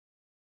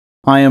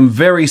I am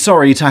very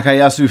sorry,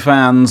 Takayasu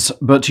fans,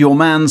 but your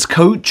man's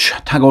coach,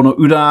 Takayasu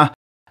Uda,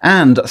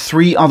 and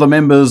 3 other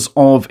members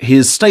of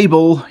his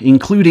stable,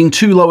 including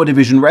 2 lower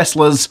division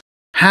wrestlers,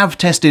 have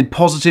tested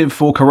positive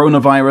for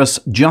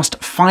coronavirus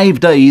just 5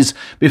 days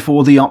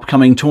before the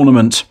upcoming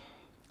tournament.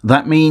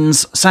 That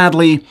means,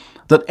 sadly,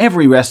 that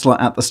every wrestler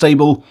at the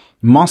stable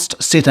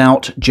must sit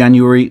out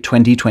January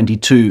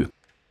 2022.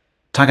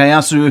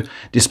 Takayasu,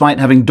 despite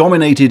having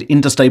dominated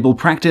interstable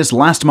practice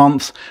last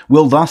month,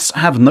 will thus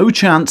have no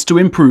chance to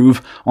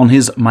improve on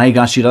his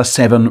Maegashira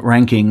 7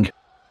 ranking.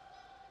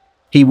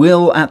 He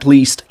will at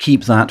least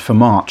keep that for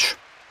March.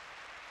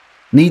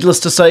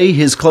 Needless to say,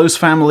 his close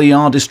family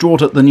are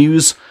distraught at the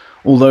news,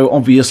 although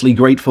obviously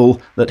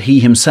grateful that he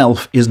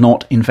himself is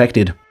not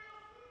infected.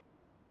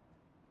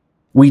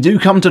 We do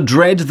come to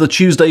dread the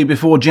Tuesday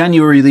before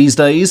January these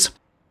days.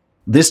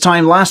 This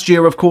time last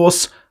year, of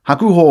course,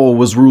 Hakuho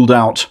was ruled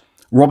out,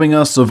 robbing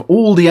us of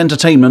all the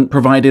entertainment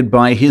provided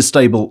by his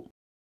stable.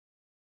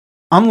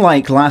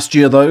 Unlike last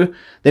year, though,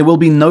 there will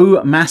be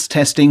no mass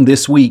testing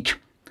this week.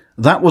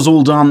 That was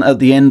all done at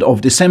the end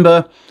of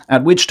December,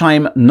 at which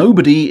time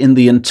nobody in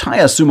the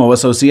entire Sumo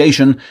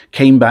Association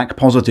came back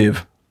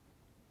positive.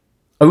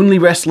 Only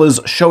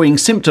wrestlers showing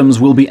symptoms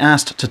will be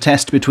asked to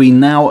test between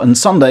now and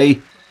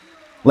Sunday.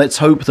 Let's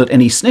hope that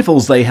any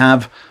sniffles they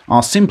have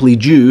are simply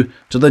due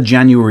to the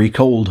January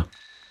cold.